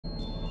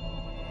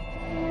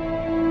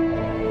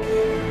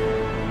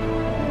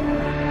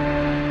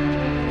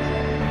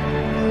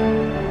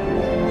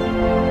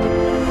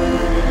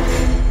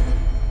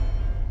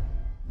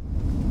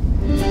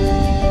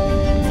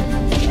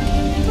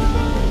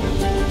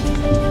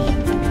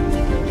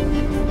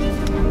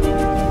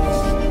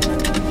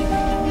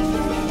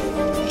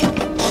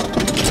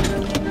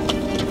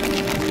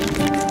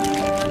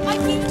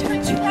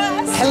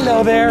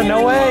go there?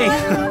 No way.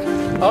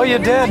 Oh, you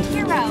did.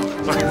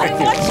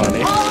 Funny.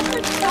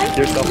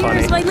 You're so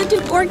funny. I lived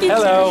in Oregon.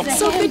 Hello.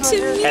 So good to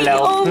meet you. Hello.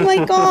 Oh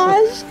my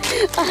gosh.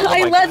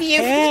 I love you.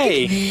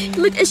 Hey.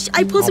 Look,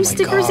 I pulled some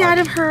stickers out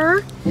of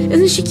her.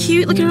 Isn't she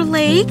cute? Look at her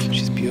leg.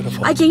 She's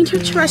beautiful. I gained her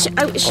trust.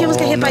 She almost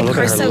got hit by a look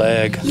car. at her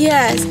leg.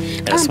 Yes.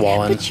 And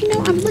swollen. But you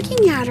know, I'm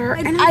looking at her,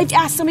 and I've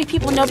asked so many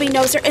people, nobody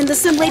knows her. And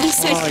some lady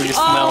said, Oh, you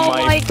smell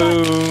my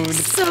food. God.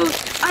 So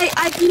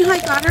you know how I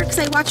got her? Because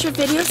I watch your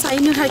videos, so I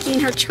knew how to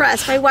gain her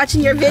trust by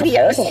watching your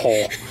videos.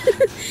 Oh.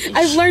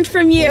 I've learned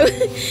from you.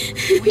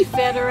 We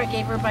fed her. I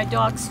gave her my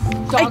dog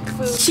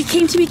food. She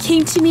came to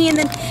me, and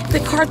then the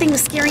car thing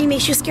was scaring me.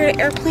 She was scared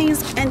of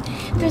airplanes, and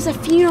there's a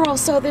funeral,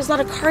 so there's a lot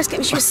of cars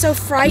getting. She was so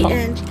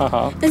frightened.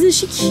 Isn't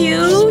she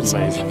cute? She's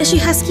amazing. Is she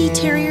husky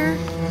terrier?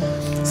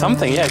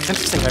 Something, yeah. It's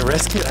interesting. I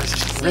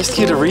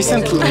rescued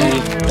recently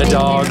a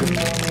dog.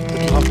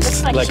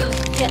 Looks like she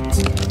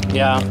bit.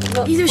 Yeah.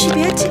 Either she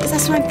bit?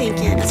 That's what I'm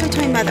thinking. That's what I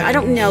told my mother. I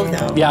don't know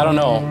though. Yeah, I don't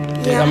know.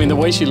 Yeah. I mean, the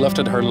way she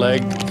lifted her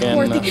leg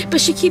and. But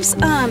she keeps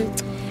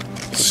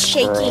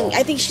shaking.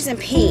 I think she's in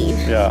pain.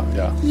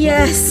 Yeah.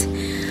 Yes.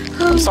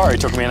 I'm sorry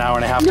it took me an hour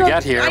and a half to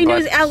get here. I know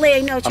but it's LA.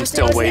 I know. I'm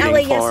still waiting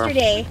LA for.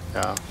 Yesterday.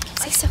 Yeah.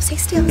 Stay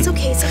still. It's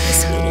okay,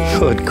 sweetie.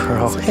 Good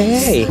girl.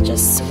 Hey. Such a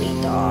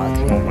sweet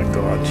dog. Oh my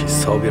God,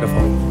 she's so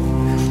beautiful.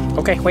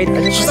 Okay, wait.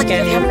 I just She's like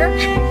a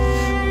hamburger.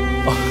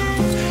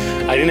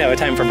 I didn't have a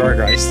time for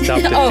burger. I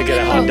stopped to get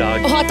a hot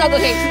dog. Oh, hot dog,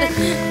 okay.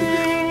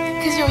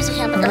 Because you always do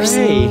hamburgers.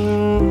 Hey.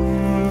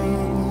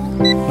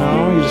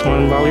 No, you just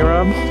want a belly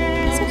rub?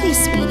 It's okay,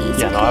 sweetie.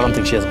 It's okay. No, I don't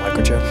think she has a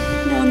microchip.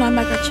 No, not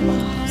microchip.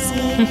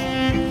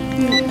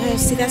 See?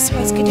 See, that's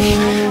why it's good to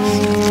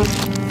have.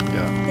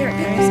 Yeah. There it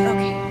is.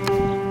 Okay.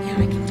 Yeah,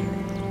 I can do it.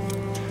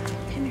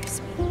 Come here,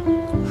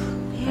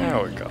 sweetie. There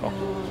we go.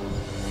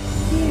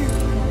 There we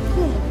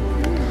go.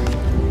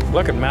 Good.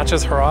 Look, it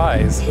matches her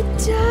eyes. It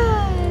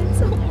does.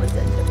 Oh,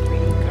 such a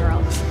pretty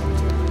girl.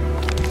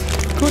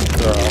 Good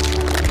girl.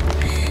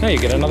 Now you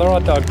get another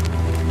hot dog.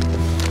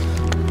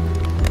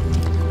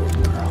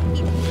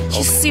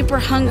 She's super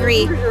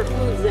hungry.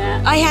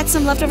 I had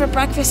some leftover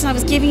breakfast and I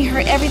was giving her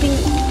everything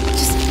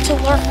just to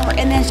lure her,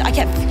 and then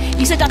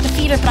you said not to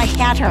feed her, but I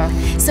had her,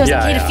 so it's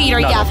okay to feed her.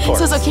 No, yeah, of course.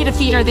 so it's okay to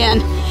feed her then.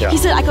 Yeah. He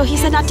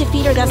said not to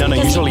feed her. That's No,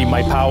 because usually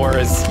my power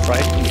is,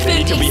 right? They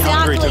need to be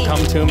hungry to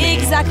come to me.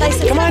 Exactly. I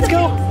said, Come on, let's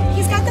go.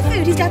 He's got the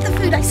food. He's got the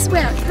food. I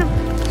swear. Come.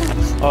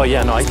 Oh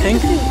yeah, no, I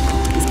think. He's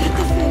got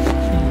the food.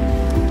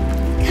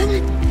 Come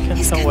on.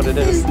 Can't tell what it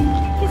is. He's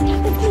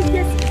got the food.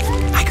 Yes.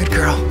 Hi, good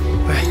girl.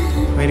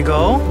 Ready to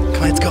go?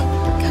 Come on, let's go.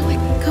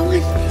 Go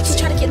on. She's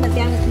trying to get in the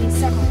van with me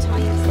several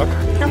times.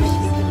 Okay. How much you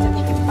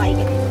can bite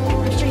it?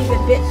 I'm sure you've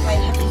been bit by a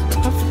heavy.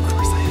 Of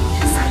course I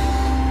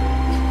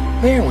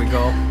am. There we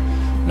go.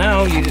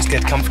 Now you just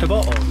get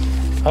comfortable.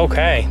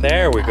 Okay,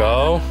 there we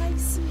go. I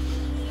see.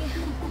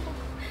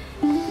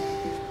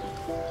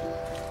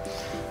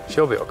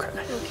 She'll be okay.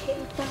 Okay,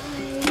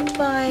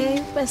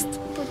 bye.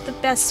 The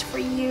best for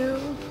you.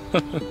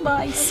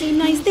 Bye. See,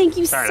 nice. Thank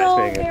you Very so nice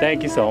meeting you. very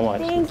Thank you so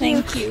much.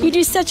 Thank you. You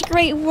do such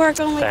great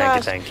work. Oh my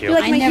gosh. Thank you. You're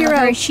like I my never hero.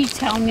 heard she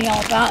tell me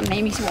all about it.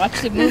 Made me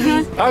watch the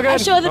movies. Oh, good. I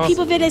show other Awesome.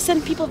 people videos. I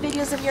send people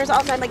videos of yours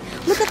all the time. Like,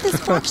 look at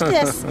this. Watch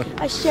this.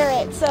 I share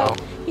it. So,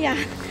 yeah.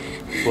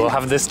 We'll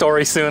have this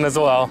story soon as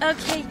well.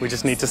 Okay. We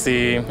just need to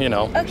see,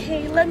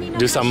 Okay. Let me know.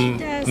 do how some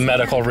she does.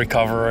 medical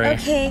recovery.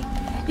 Okay.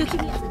 You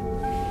keep me.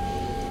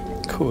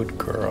 Good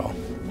girl.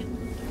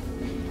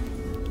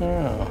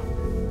 Oh.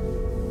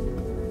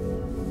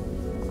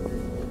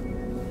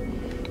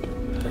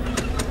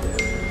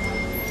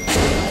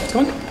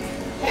 Come on.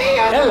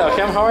 Hello,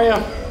 Kim. How are you?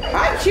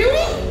 Hi,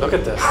 cutie. Look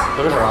at this.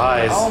 Look at her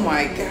eyes. Oh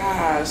my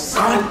gosh, so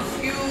Come on.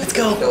 cute. Let's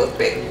go. Those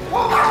big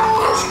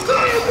paws.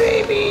 Come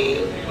here,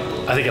 baby.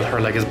 I think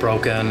her leg is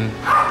broken.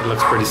 It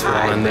looks pretty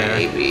swollen there.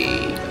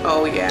 Baby.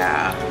 Oh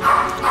yeah.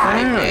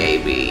 Hi,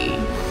 baby.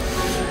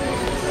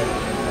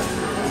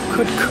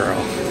 Good girl.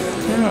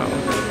 Yeah.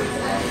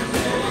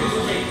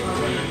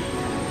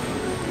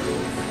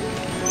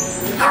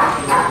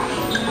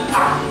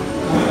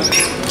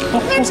 Oh,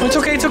 it's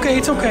okay.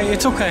 All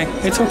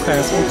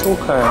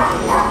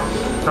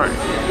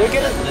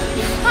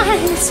right.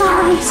 I'm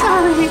sorry.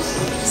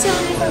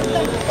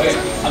 Okay,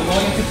 I'm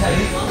going to tell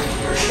you.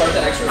 Start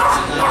the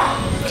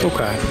exercise. It's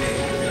okay.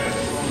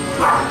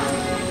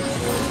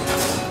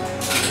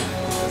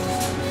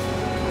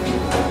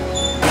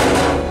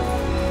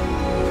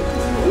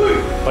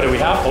 What do we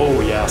have?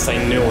 Oh yes, I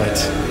knew it.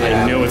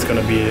 Yeah. I knew it's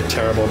gonna be a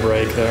terrible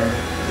break there.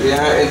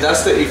 Yeah, and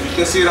that's the, if you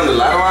can see it on the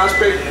lateral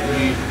aspect,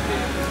 you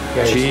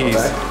Jeez.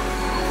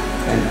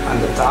 and on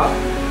the top,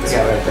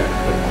 yeah, right there.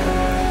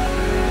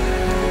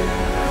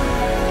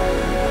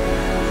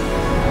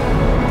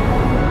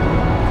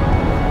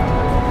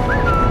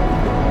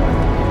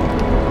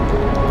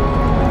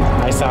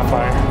 Hi,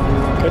 Sapphire.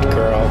 Good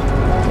girl.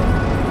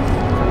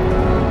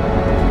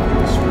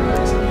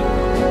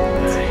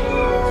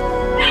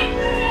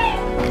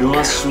 You're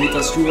as sweet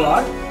as you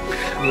are.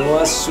 You're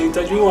as sweet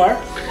as you are.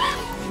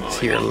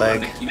 See her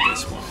leg.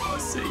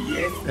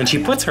 And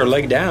she puts her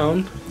leg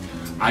down.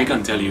 I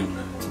can tell you.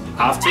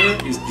 After,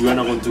 you are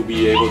not going to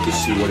be able to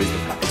see what is the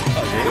fact.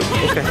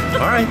 Okay.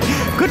 All right.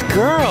 Good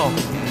girl.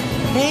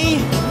 Hey.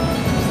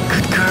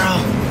 Good girl.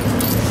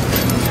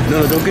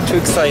 No, don't get too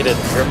excited.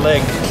 Her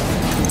leg.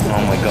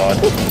 Oh my God.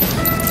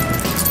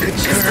 Good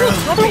girl.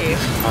 Puppy.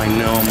 I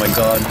know. Oh my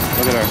God.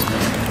 Look at her.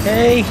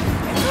 Hey.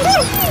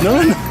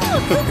 No.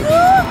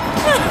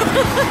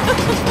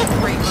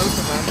 Great, both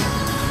of them.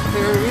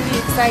 They were really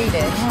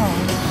excited.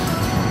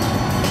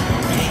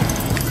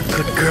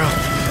 Good girl.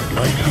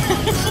 I know.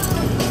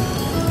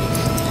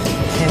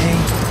 Hey.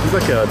 She's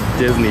like a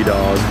Disney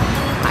dog.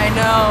 I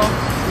know.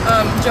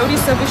 Jody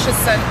said we should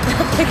send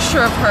a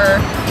picture of her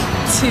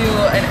to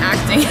an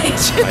acting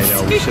agency. I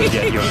know. We should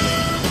get your name.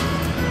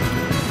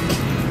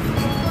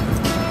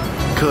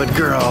 Good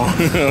girl.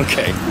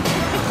 Okay.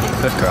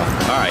 Good girl.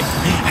 All right.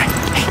 Hey.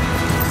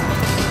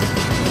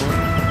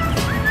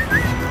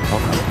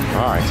 Okay.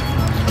 All right.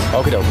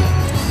 Okie dokie.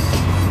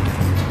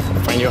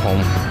 We'll find you a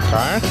home. All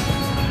right.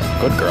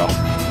 Good girl.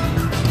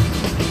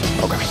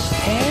 Okay.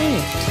 Hey.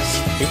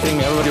 You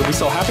think everybody will be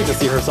so happy to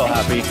see her so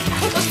happy?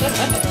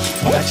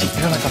 Oh, actually,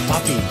 you're like a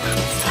puppy.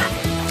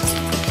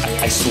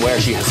 I swear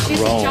she has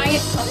grown.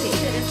 Giant puppy.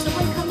 If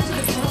someone comes to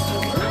the front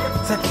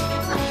door.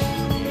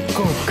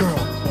 Good girl.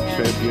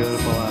 Very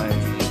beautiful eyes.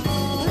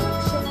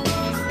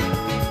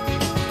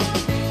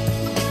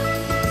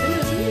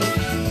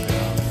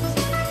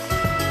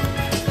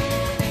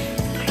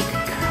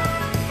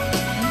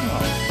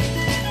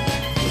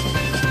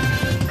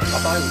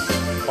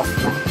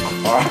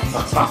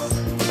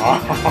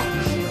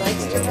 She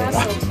likes to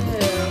wrestle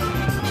too.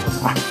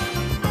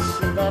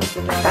 She loves the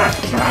dog.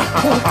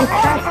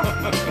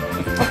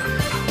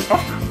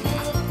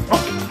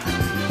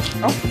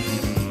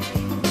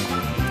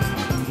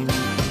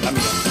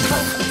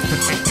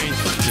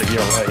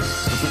 You're right.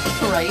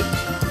 Right.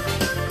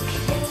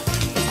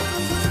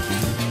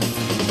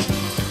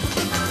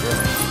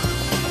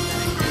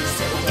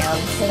 Sit down,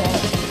 sit down.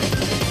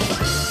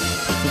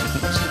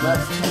 She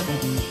loves him.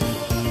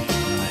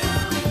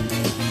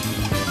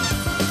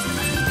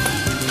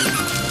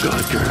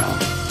 Good girl.